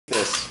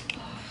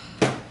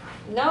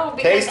No,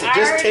 because taste it. I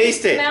Just already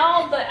taste it.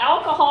 smell the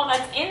alcohol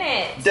that's in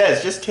it.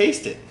 Des, just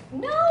taste it.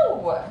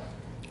 No.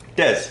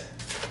 Des,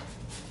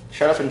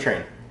 shut up and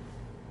train.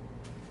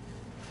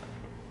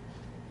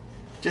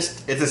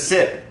 Just, it's a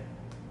sip.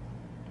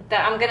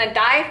 That I'm gonna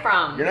die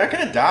from. You're not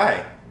gonna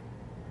die.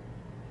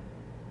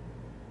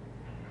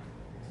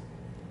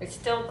 It's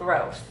still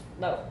gross.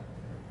 No.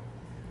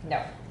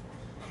 No.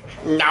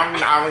 No, no,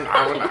 no,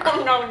 no.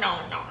 No, no,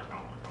 no, no.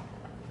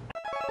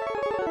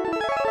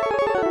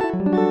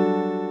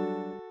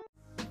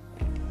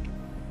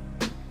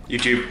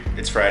 YouTube,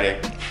 it's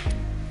Friday.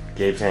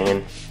 Gabe's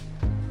hanging.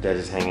 Des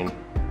is hanging.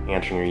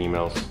 Answering your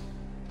emails.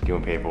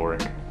 Doing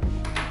paperwork.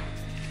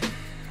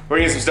 We're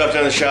getting some stuff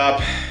done in the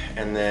shop.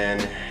 And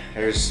then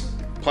there's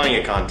plenty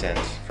of content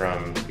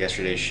from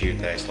yesterday's shoot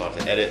that I still have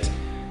to edit.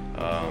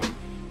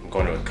 I'm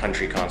going to a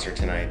country concert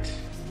tonight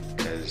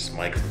because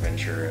Mike from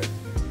Ventura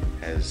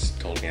has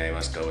told me I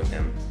must go with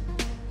him.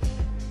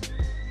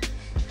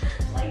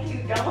 Like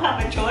you don't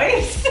have a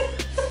choice.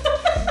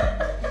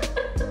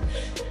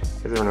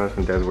 Everyone knows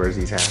when Des wears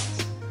these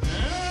hats.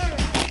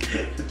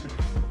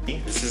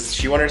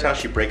 She wonders how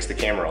she breaks the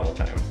camera all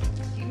the time.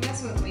 You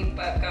mess with me,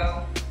 but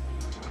go.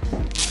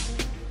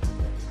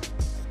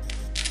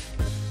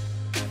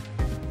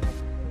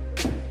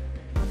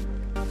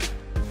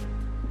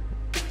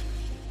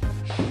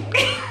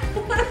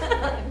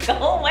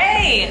 Go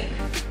away.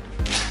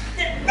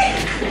 You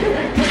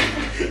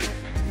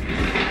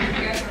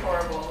guys are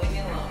horrible. Leave me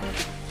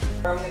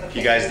alone. If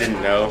you guys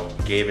didn't know,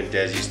 Gabe and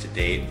Des used to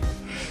date.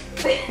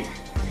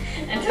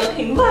 Until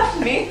he left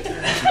me.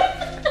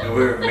 When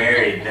we were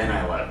married, then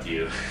I left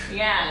you.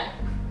 Yeah.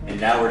 And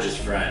now we're just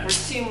For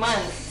friends. 2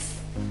 months.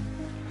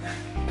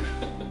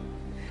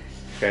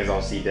 You guys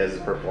all see Des'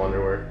 purple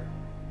underwear?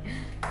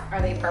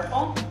 Are they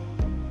purple?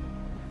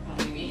 Oh,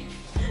 maybe.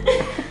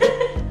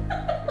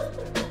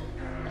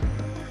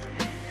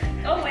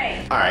 Go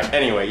away. Alright,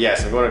 anyway,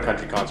 yes, I'm going to a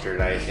country concert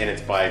tonight, and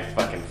it's by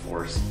fucking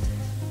force.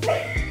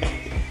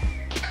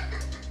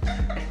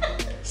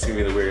 It's gonna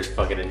be the weirdest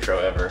fucking intro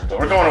ever. But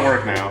we're going to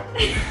work now.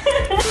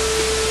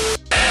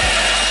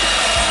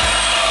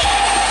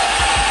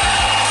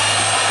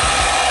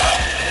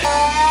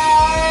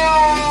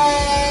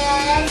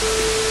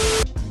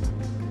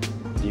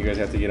 Do you guys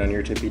have to get on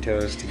your tippy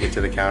toes to get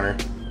to the counter?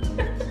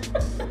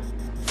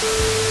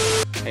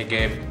 Hey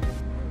Gabe,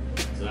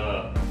 What's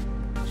up?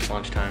 it's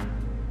lunchtime.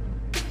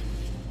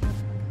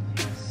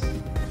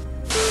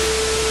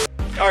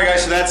 Alright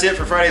guys, so that's it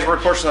for Friday's work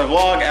portion of the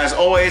vlog. As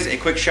always, a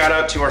quick shout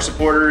out to our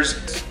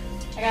supporters.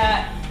 I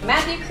got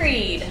Matthew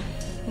Creed.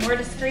 More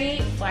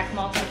discreet, black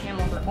multi-cam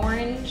over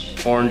orange.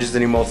 Orange is the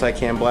new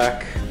multi-cam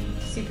black.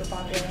 Super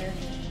popular.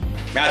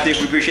 Matthew,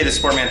 we appreciate the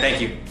support, man.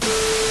 Thank you.